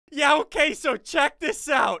Yeah, okay, so check this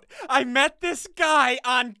out. I met this guy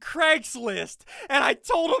on Craigslist, and I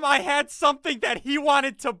told him I had something that he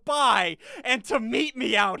wanted to buy and to meet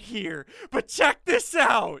me out here. But check this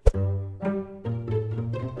out.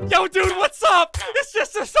 Yo, dude, what's up? It's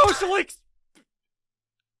just a social It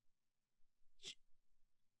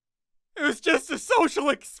was just a social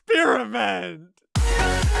experiment.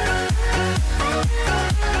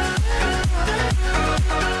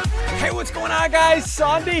 Hey, what's going on, guys?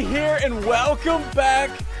 SSundee here, and welcome back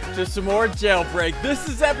to some more Jailbreak. This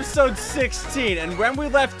is episode 16, and when we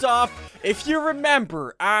left off, if you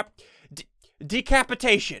remember,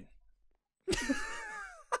 decapitation.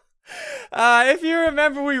 If you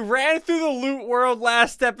remember, we ran through the loot world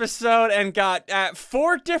last episode and got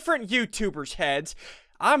 4 different YouTubers' heads.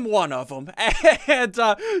 I'm one of them. And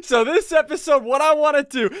so this episode, what I want to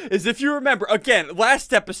do is, if you remember, again,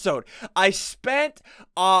 last episode, I spent,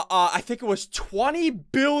 I think it was $20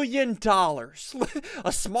 billion,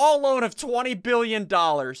 a small loan of $20 billion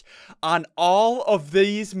on all of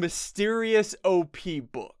these mysterious OP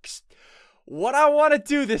books. What I want to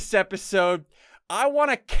do this episode, I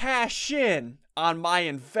want to cash in on my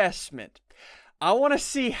investment. I want to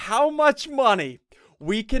see how much money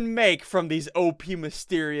we can make from these OP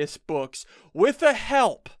mysterious books with the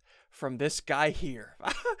help from this guy here.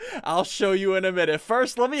 I'll show you in a minute.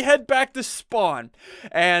 First, let me head back to spawn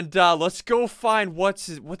and let's go find what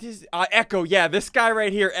is Echo. Yeah, this guy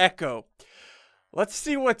right here, Echo. Let's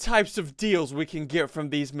see what types of deals we can get from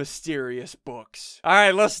these mysterious books. All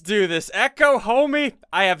right, let's do this. Echo, homie,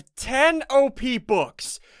 I have 10 OP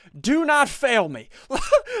books. Do not fail me.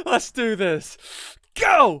 Let's do this.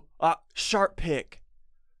 Go! Sharp pick.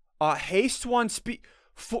 Haste 1, speed...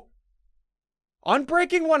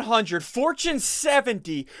 Unbreaking 100, Fortune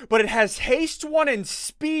 70, but it has Haste 1 and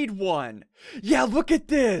Speed 1. Yeah, look at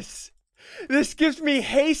this. This gives me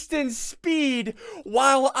haste and speed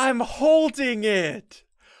while I'm holding it.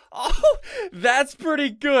 Oh, that's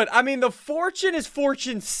pretty good. I mean, the Fortune is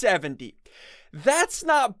Fortune 70. That's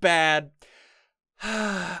not bad.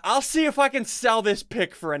 I'll see if I can sell this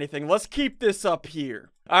pick for anything. Let's keep this up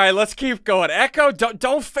here. All right, let's keep going. Echo,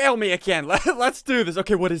 don't fail me again. Let's do this.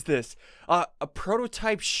 Okay, what is this? A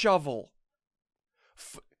prototype shovel.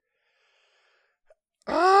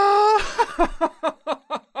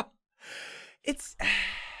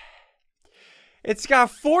 It's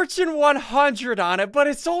got Fortune 100 on it, but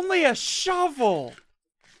it's only a shovel.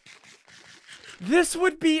 This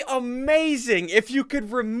would be amazing if you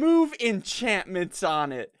could remove enchantments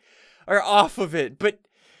on it, or off of it, but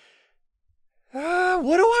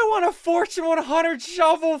what do I want a Fortune 100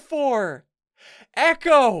 shovel for?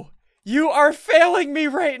 Echo, you are failing me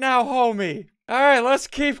right now, homie. Alright, let's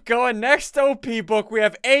keep going. Next OP book, we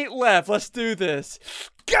have 8 left. Let's do this.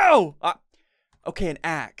 Go! Okay, an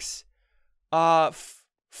axe.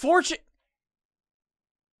 Fortune...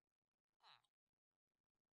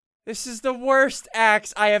 This is the worst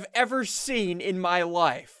axe I have ever seen in my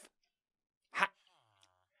life.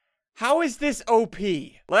 How is this OP?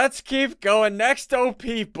 Let's keep going. Next OP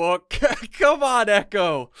book. Come on,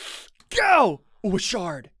 Echo. Go! Ooh, a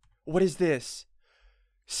shard. What is this?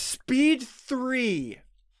 Speed 3.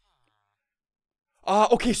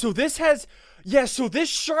 Okay, so this has... Yeah, so this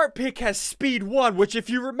sharp pick has speed 1, which if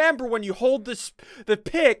you remember when you hold the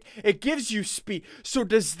pick, it gives you speed. So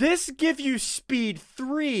does this give you speed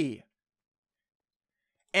 3?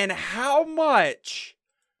 And how much?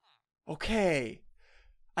 Okay.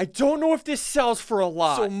 I don't know if this sells for a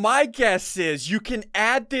lot. So my guess is you can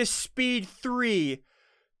add this speed 3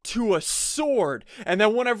 to a sword. And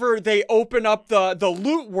then whenever they open up the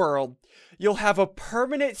loot world, you'll have a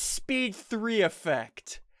permanent speed 3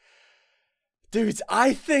 effect. Dudes,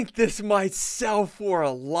 I think this might sell for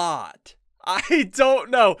a lot. I don't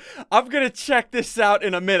know. I'm gonna check this out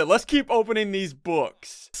in a minute. Let's keep opening these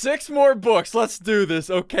books. 6 more books. Let's do this.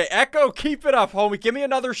 Okay, Echo, keep it up, homie. Give me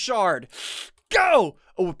another shard. Go!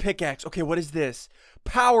 Oh, a pickaxe. Okay, what is this?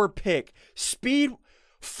 Power pick. Speed.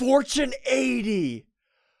 Fortune 80.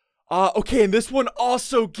 Okay, and this one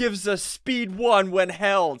also gives us speed 1 when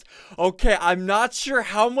held. Okay, I'm not sure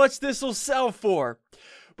how much this will sell for.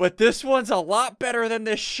 But this one's a lot better than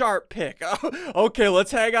this sharp pick. Okay,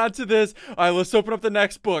 let's hang on to this. All right, let's open up the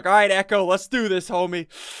next book. All right, Echo, let's do this, homie.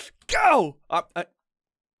 Go!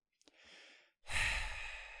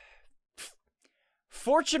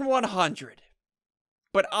 Fortune 100.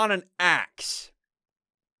 But on an axe.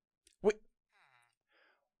 Wait.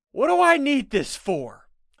 What do I need this for?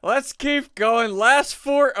 Let's keep going. Last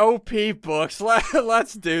 4 OP books.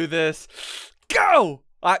 Let's do this. Go!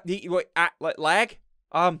 Wait, lag?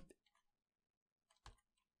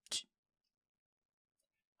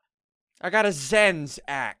 I got a Zen's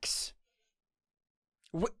axe.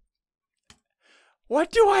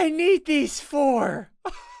 What do I need these for?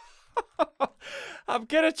 I'm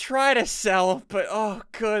gonna try to sell them, but oh,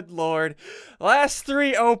 good lord. Last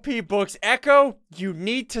 3 OP books. Echo, you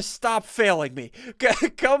need to stop failing me.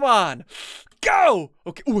 Come on. Go!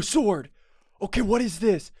 Okay, ooh, a sword. Okay, what is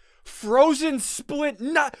this? Frozen Splint.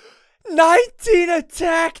 19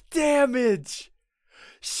 attack damage.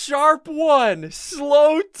 Sharp 1,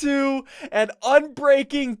 slow 2, and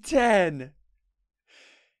unbreaking 10.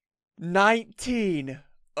 19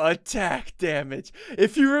 attack damage.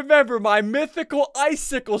 If you remember, my mythical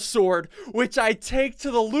icicle sword, which I take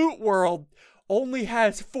to the loot world, only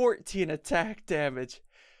has 14 attack damage.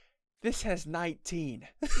 This has 19.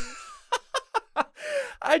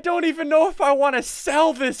 I don't even know if I want to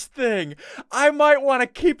sell this thing. I might want to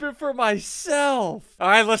keep it for myself. All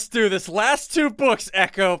right, let's do this. Last 2 books,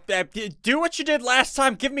 Echo. Do what you did last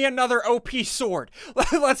time. Give me another OP sword.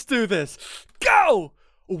 Let's do this. Go!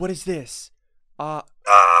 Oh, what is this?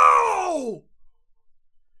 Oh!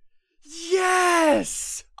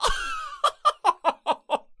 Yes!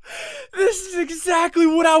 This is exactly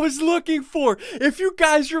what I was looking for. If you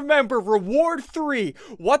guys remember, Reward 3,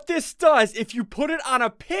 what this does, if you put it on a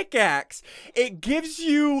pickaxe, it gives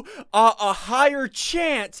you a higher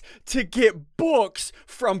chance to get books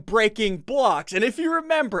from breaking blocks. And if you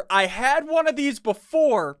remember, I had one of these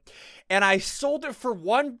before, and I sold it for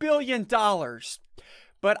 $1 billion.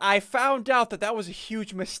 But I found out that that was a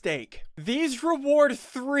huge mistake. These Reward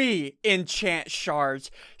 3 enchant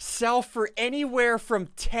shards sell for anywhere from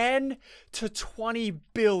 10 to 20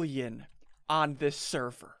 billion on this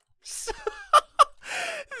server.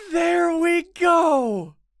 There we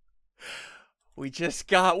go. We just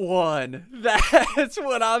got one. That's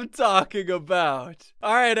what I'm talking about.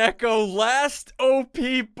 All right, Echo, last OP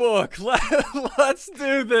book. Let's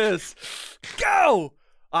do this. Go!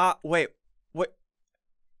 Wait.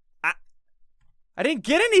 I didn't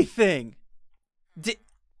get anything.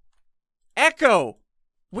 Echo,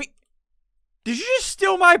 did you just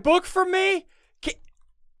steal my book from me?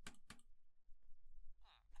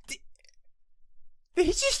 Did he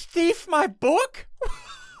just thief my book?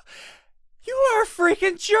 You are a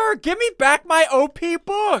freaking jerk. Give me back my OP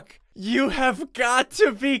book. You have got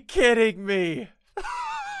to be kidding me.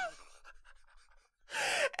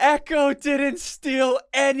 Echo didn't steal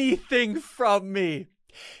anything from me.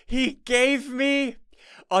 He gave me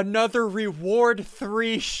another Reward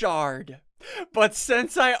 3 shard. But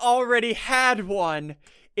since I already had one,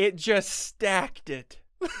 it just stacked it.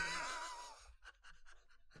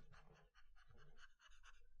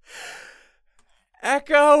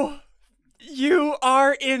 Echo, you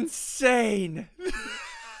are insane.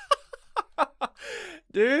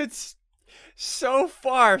 Dudes, so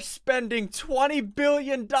far spending $20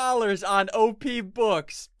 billion on OP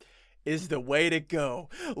books is the way to go.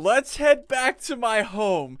 Let's head back to my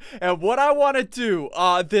home. And what I want to do,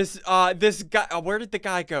 this guy, where did the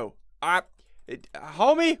guy go?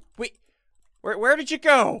 Homie, where did you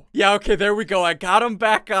go? Yeah, okay, there we go. I got him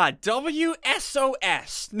back on.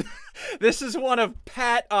 WSOS. This is one of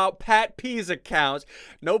Pat P's accounts.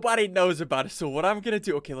 Nobody knows about it. So what I'm gonna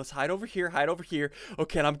do, okay, let's hide over here,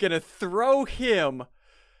 Okay, and I'm gonna throw him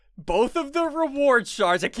both of the reward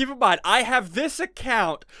shards. And keep in mind, I have this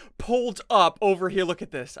account pulled up over here. Look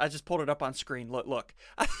at this. I just pulled it up on screen. Look.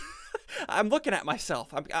 I'm looking at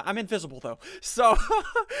myself. I'm invisible though. So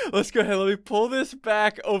let's go ahead. Let me pull this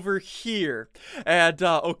back over here. And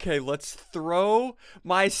okay, let's throw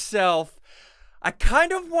myself. I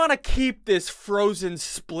kind of want to keep this frozen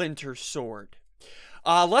splinter sword.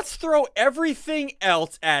 Let's throw everything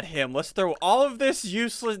else at him. Let's throw all of these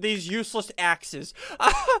useless axes.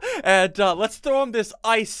 And let's throw him this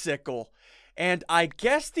icicle. And I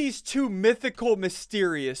guess these 2 mythical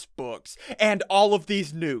mysterious books. And all of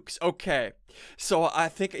these nukes. Okay. So I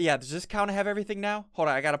think, yeah, does this count to have everything now? Hold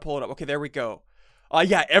on, I gotta pull it up. Okay, there we go.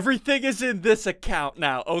 Yeah, everything is in this account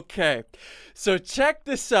now. Okay. So check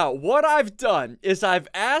this out. What I've done is I've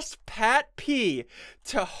asked Pat P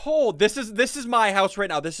to hold. This is my house right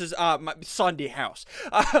now. This is my SSundee house.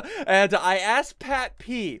 And I asked Pat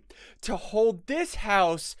P to hold this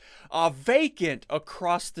house vacant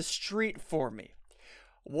across the street for me.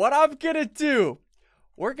 What I'm gonna do,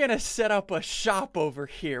 we're gonna set up a shop over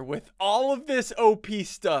here with all of this OP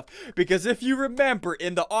stuff. Because if you remember,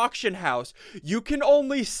 in the auction house, you can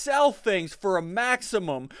only sell things for a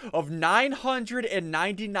maximum of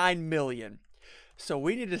 999 million. So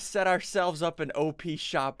we need to set ourselves up an OP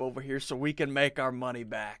shop over here so we can make our money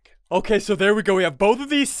back. Okay, so there we go. We have both of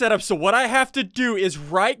these set up. So what I have to do is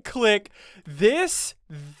right click this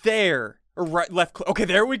there. Or right, left click. Okay,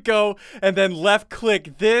 there we go. And then left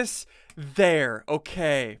click this, there.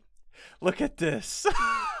 Okay. Look at this.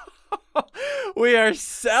 We are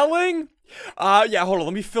selling. Yeah, hold on.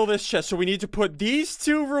 Let me fill this chest. So we need to put these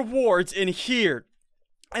 2 rewards in here.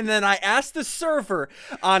 And then I asked the server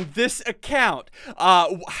on this account,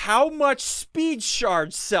 how much speed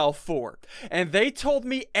shards sell for. And they told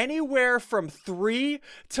me anywhere from 3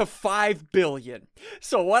 to 5 billion.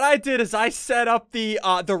 So what I did is I set up the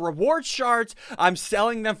reward shards. I'm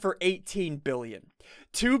selling them for 18 billion.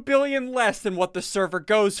 2 billion less than what the server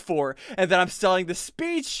goes for, and then I'm selling the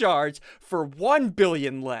speed shards for 1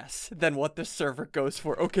 billion less than what the server goes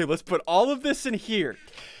for. Okay, let's put all of this in here.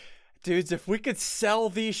 Dudes, if we could sell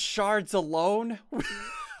these shards alone,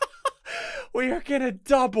 we are gonna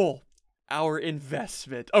double our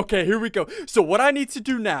investment. Okay, here we go. So what I need to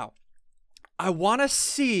do now, I want to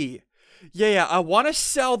see... Yeah, I want to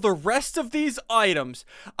sell the rest of these items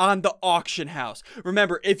on the auction house.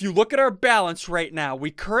 Remember, if you look at our balance right now,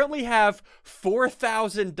 we currently have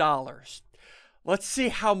 $4,000. Let's see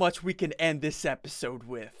how much we can end this episode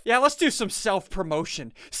with. Yeah, let's do some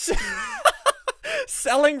self-promotion.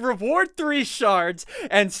 Selling reward 3 shards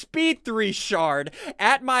and speed 3 shard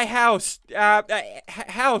at my house.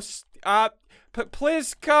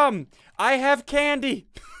 Please come. I have candy.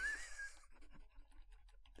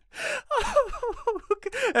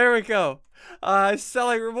 There we go.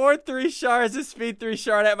 Selling reward 3 shards and speed 3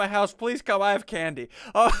 shard at my house. Please come. I have candy.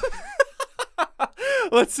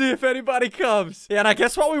 Let's see if anybody comes. Yeah, and I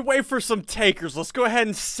guess while we wait for some takers, let's go ahead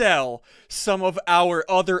and sell some of our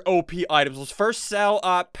other OP items. Let's first sell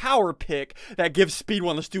Power Pick that gives speed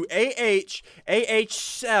 1. Let's do AH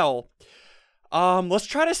sell. Let's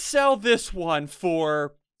try to sell this one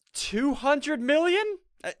for 200 million,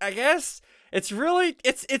 I guess. It's really,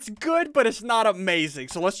 it's good, but it's not amazing.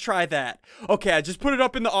 So let's try that. Okay, I just put it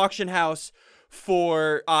up in the auction house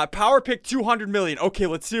for Power Pick 200 million. Okay,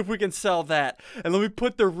 let's see if we can sell that. And let me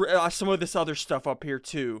put the some of this other stuff up here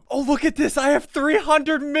too. Oh, look at this. I have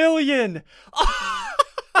 300 million.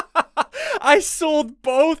 I sold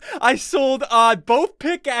both. I sold both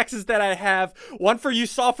pickaxes that I have. One for you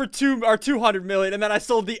saw for 200 million, and then I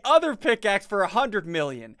sold the other pickaxe for 100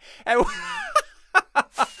 million. And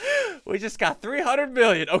we just got 300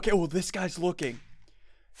 million. Okay, well, this guy's looking.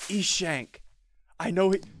 Eshank. I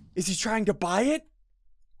know he... Is he trying to buy it?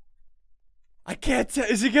 I can't tell.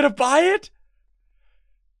 Is he gonna buy it?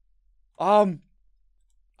 I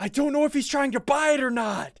don't know if he's trying to buy it or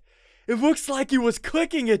not. It looks like he was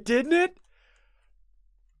clicking it, didn't it?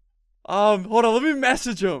 Hold on, let me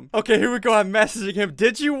message him. Okay, here we go. I'm messaging him.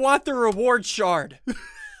 Did you want the reward shard?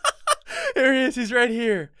 Here he is. He's right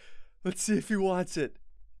here. Let's see if he wants it.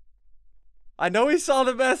 I know he saw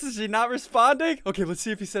the message. He's not responding. Okay, let's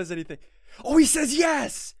see if he says anything. Oh, he says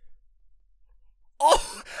yes.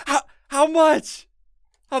 Oh, how much?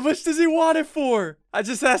 How much does he want it for? I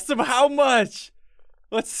just asked him how much.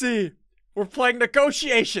 Let's see. We're playing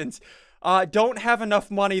negotiations. Don't have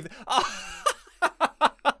enough money.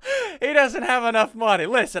 He doesn't have enough money.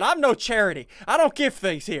 Listen, I'm no charity. I don't give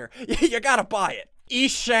things here. You gotta buy it.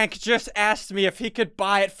 Eshank just asked me if he could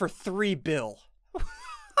buy it for 3 bill.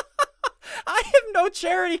 I have no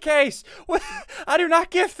charity case. I do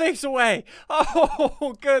not give things away.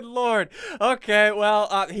 Oh, good Lord. Okay,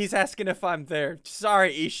 well, he's asking if I'm there.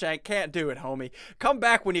 Sorry, Eshank, can't do it, homie. Come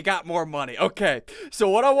back when you got more money. Okay, so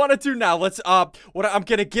what I want to do now, let's, I'm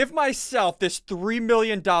gonna give myself this $3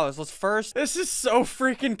 million. Let's first, this is so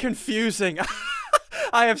freaking confusing.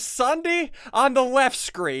 I have SSundee on the left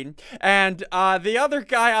screen and the other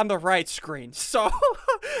guy on the right screen. So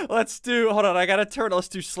let's do, hold on, I gotta turn, let's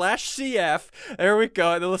do /CF. There we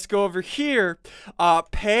go. And then let's go over here.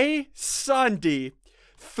 Pay SSundee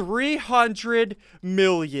 300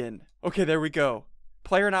 million. Okay, there we go.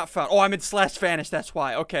 Player not found. Oh, I'm in /Vanish, that's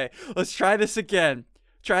why. Okay, let's try this again.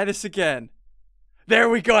 Try this again. There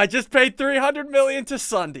we go. I just paid 300 million to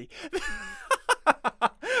SSundee.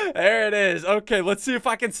 There it is. Okay, let's see if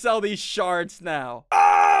I can sell these shards now.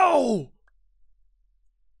 Oh!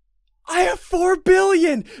 I have 4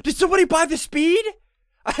 billion! Did somebody buy the speed?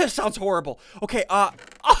 That sounds horrible. Okay,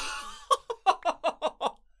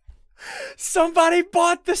 somebody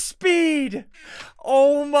bought the speed!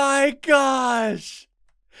 Oh my gosh!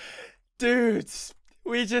 Dudes,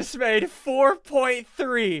 we just made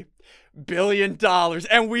 $4.3 billion,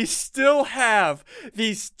 and we still have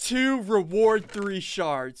these 2 reward 3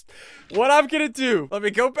 shards. What I'm gonna do, let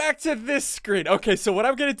me go back to this screen. Okay, so what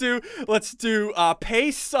I'm gonna do, let's do pay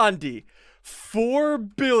SSundee 4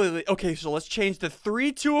 billion. Okay, so let's change the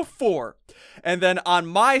 3 to a 4. And then on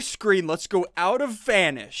my screen, let's go out of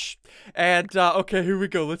vanish. And, okay, here we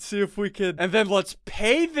go. Let's see if we can. And then let's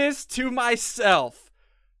pay this to myself.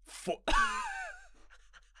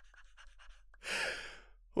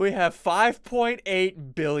 We have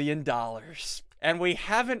 $5.8 billion. And we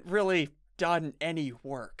haven't really done any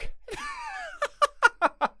work.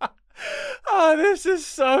 Oh, this is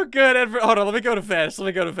so good. And hold on, let me go to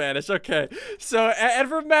vanish. Okay. So,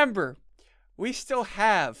 and remember, we still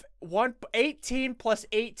have 18 plus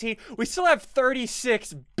 18. We still have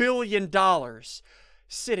 $36 billion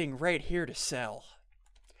sitting right here to sell.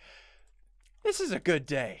 This is a good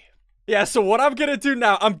day. Yeah, so what I'm gonna do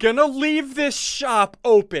now, I'm gonna leave this shop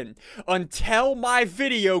open until my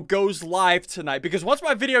video goes live tonight. Because once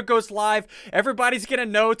my video goes live, everybody's gonna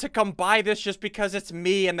know to come buy this just because it's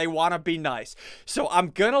me and they wanna be nice. So I'm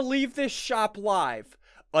gonna leave this shop live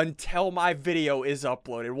until my video is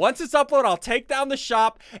uploaded. Once it's uploaded, I'll take down the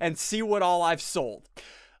shop and see what all I've sold.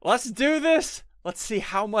 Let's do this. Let's see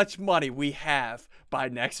how much money we have by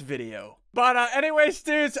next video. But anyways,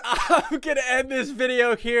 dudes, I'm gonna end this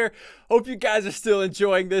video here. Hope you guys are still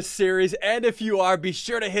enjoying this series, and if you are, be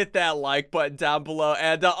sure to hit that like button down below.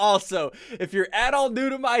 And also, if you're at all new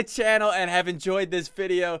to my channel and have enjoyed this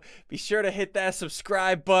video, be sure to hit that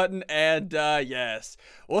subscribe button. And yes,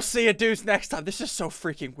 we'll see you dudes next time. This is so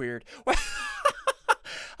freaking weird.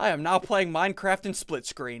 I am now playing Minecraft in split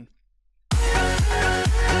screen.